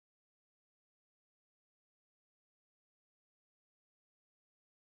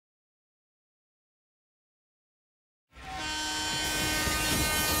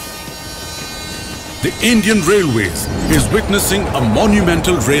The Indian Railways is witnessing a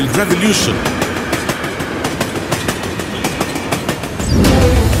monumental rail revolution.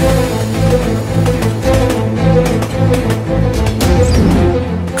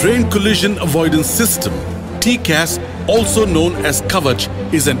 Train Collision Avoidance System, TCAS, also known as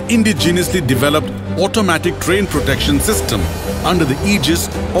KAVACH, is an indigenously developed automatic train protection system under the aegis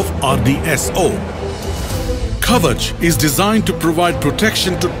of RDSO. KAVACH is designed to provide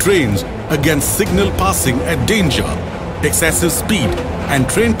protection to trains against signal passing at danger, excessive speed and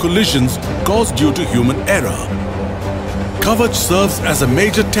train collisions caused due to human error. KAVACH serves as a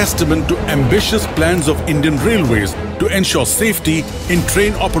major testament to ambitious plans of Indian Railways to ensure safety in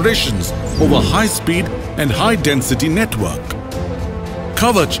train operations over high-speed and high-density network.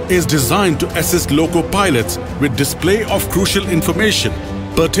 KAVACH is designed to assist loco pilots with display of crucial information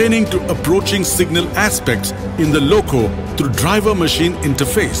pertaining to approaching signal aspects in the loco through driver-machine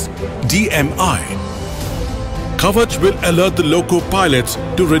interface, DMI. KAVACH will alert the loco pilots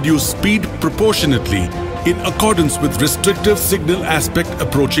to reduce speed proportionately in accordance with restrictive signal aspect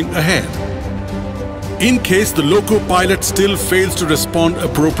approaching ahead. In case the loco pilot still fails to respond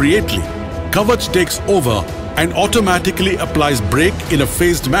appropriately, KAVACH takes over and automatically applies brake in a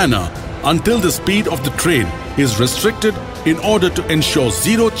phased manner until the speed of the train is restricted in order to ensure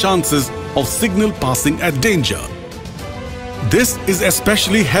zero chances of signal passing at danger. This is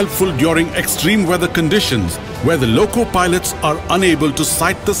especially helpful during extreme weather conditions where the loco pilots are unable to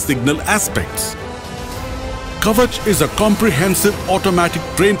sight the signal aspects. KAVACH is a comprehensive automatic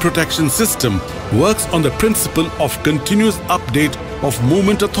train protection system, works on the principle of continuous update of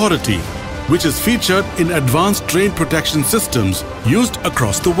movement authority, which is featured in advanced train protection systems used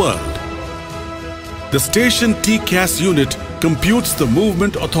across the world. The station TCAS unit computes the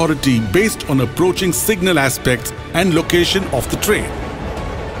movement authority based on approaching signal aspects and location of the train.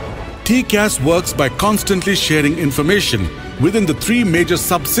 TCAS works by constantly sharing information within the three major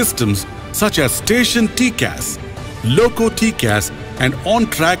subsystems such as Station TCAS, Loco TCAS and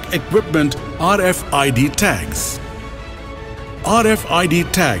on-track equipment RFID tags. RFID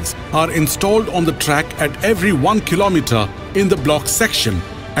tags are installed on the track at every 1 kilometer in the block section,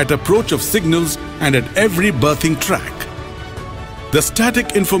 at approach of signals and at every berthing track. The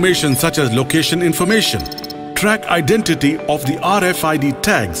static information such as location information, track identity of the RFID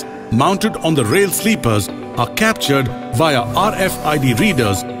tags mounted on the rail sleepers are captured via RFID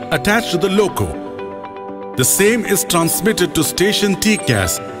readers attached to the loco. The same is transmitted to Station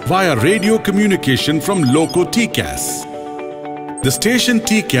TCAS via radio communication from Loco TCAS. The Station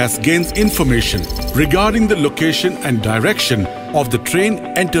TCAS gains information regarding the location and direction of the train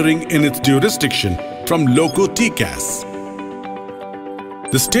entering in its jurisdiction from Loco TCAS.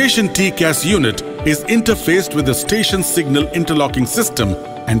 The Station TCAS unit is interfaced with the station signal interlocking system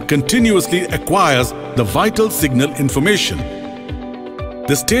and continuously acquires the vital signal information.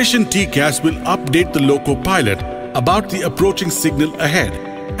 The Station TCAS will update the loco pilot about the approaching signal ahead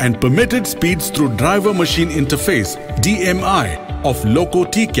and permitted speeds through driver-machine interface DMI of Loco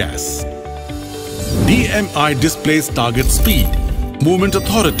TCAS. DMI displays target speed, movement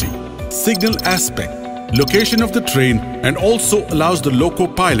authority, signal aspect, location of the train and also allows the loco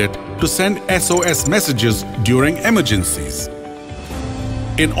pilot to send SOS messages during emergencies.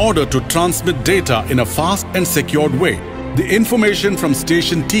 In order to transmit data in a fast and secured way, the information from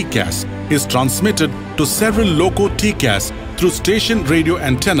Station TCAS is transmitted to several Loco TCAS through station radio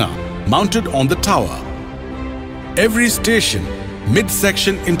antenna mounted on the tower. Every station,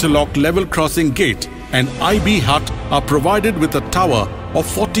 mid-section interlock level crossing gate and IB hut are provided with a tower of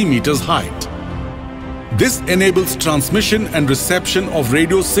 40 meters height. This enables transmission and reception of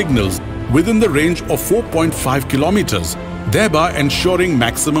radio signals within the range of 4.5 kilometers, thereby ensuring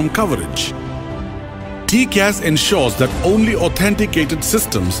maximum coverage. TCAS ensures that only authenticated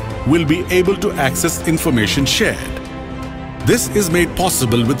systems will be able to access information shared. This is made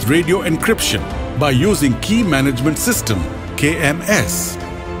possible with radio encryption by using Key Management System, KMS.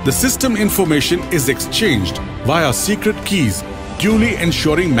 The system information is exchanged via secret keys, duly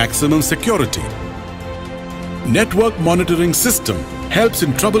ensuring maximum security. Network Monitoring System helps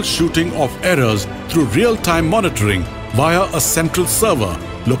in troubleshooting of errors through real-time monitoring via a central server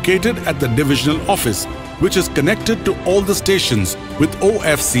located at the divisional office, which is connected to all the stations with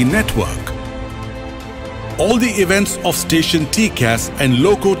OFC network. All the events of Station TCAS and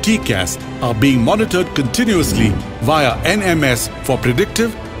Loco TCAS are being monitored continuously via NMS for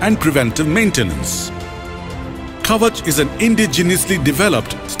predictive and preventive maintenance. KAVACH is an indigenously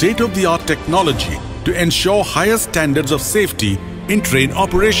developed state-of-the-art technology to ensure higher standards of safety in train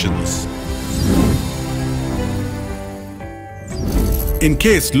operations. in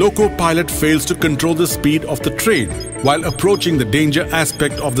case loco pilot fails to control the speed of the train while approaching the danger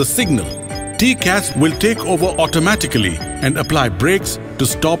aspect of the signal. TCAS will take over automatically and apply brakes to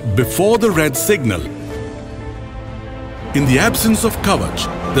stop before the red signal. In the absence of KAVACH,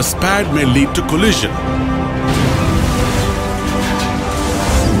 the SPAD may lead to collision.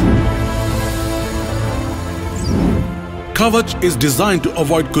 KAVACH is designed to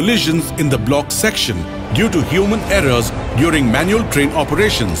avoid collisions in the block section due to human errors during manual train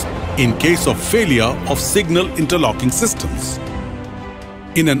operations in case of failure of signal interlocking systems.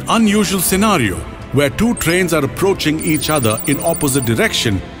 In an unusual scenario where two trains are approaching each other in opposite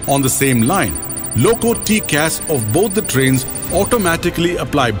direction on the same line, loco TCAS of both the trains automatically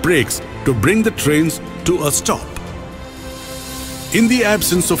apply brakes to bring the trains to a stop. In the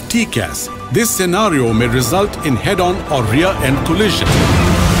absence of TCAS, this scenario may result in head-on or rear-end collision.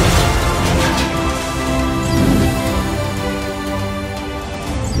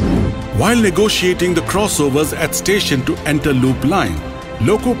 While negotiating the crossovers at station to enter loop line,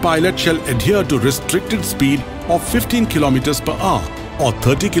 loco pilot shall adhere to restricted speed of 15 km per hour or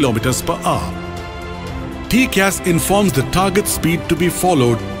 30 km per hour. TCAS informs the target speed to be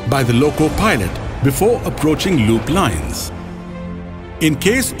followed by the loco pilot before approaching loop lines. In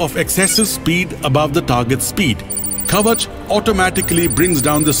case of excessive speed above the target speed, KAVACH automatically brings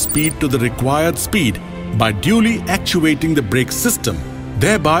down the speed to the required speed by duly actuating the brake system,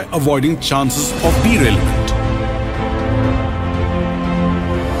 thereby avoiding chances of derailment.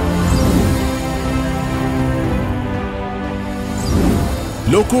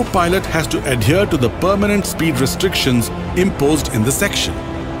 Loco pilot has to adhere to the permanent speed restrictions imposed in the section.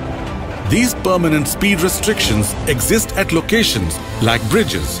 These permanent speed restrictions exist at locations like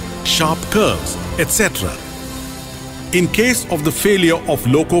bridges, sharp curves, etc. In case of the failure of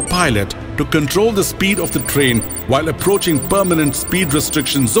loco pilot to control the speed of the train while approaching permanent speed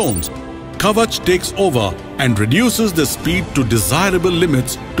restriction zones, KAVACH takes over and reduces the speed to desirable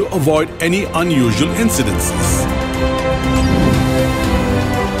limits to avoid any unusual incidences.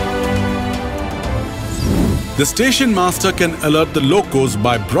 The station master can alert the locos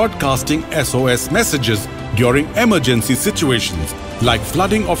by broadcasting SOS messages during emergency situations like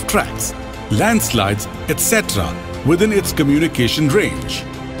flooding of tracks, landslides, etc. within its communication range.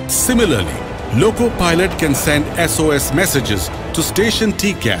 Similarly, loco pilot can send SOS messages to station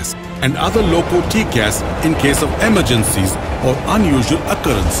TCAS and other loco TCAS in case of emergencies or unusual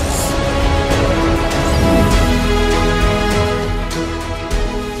occurrences.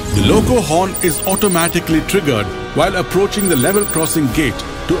 The loco horn is automatically triggered while approaching the level crossing gate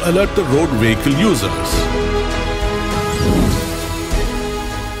to alert the road vehicle users.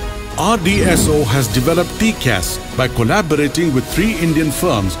 RDSO has developed TCAS by collaborating with 3 Indian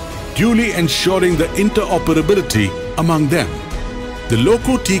firms, duly ensuring the interoperability among them. The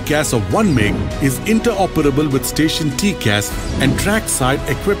loco TCAS of one make is interoperable with station TCAS and trackside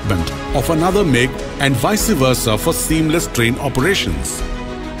equipment of another make and vice versa for seamless train operations.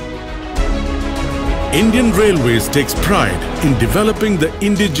 Indian Railways takes pride in developing the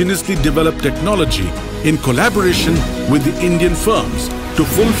indigenously developed technology in collaboration with the Indian firms to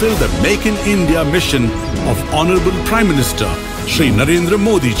fulfill the Make in India mission of Honorable Prime Minister Shri Narendra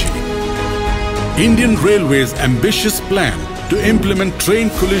Modi ji. Indian Railways' ambitious plan to implement train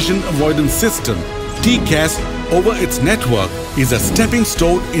collision avoidance system TCAS over its network is a stepping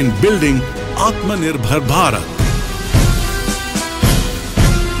stone in building Atmanirbhar Bharat.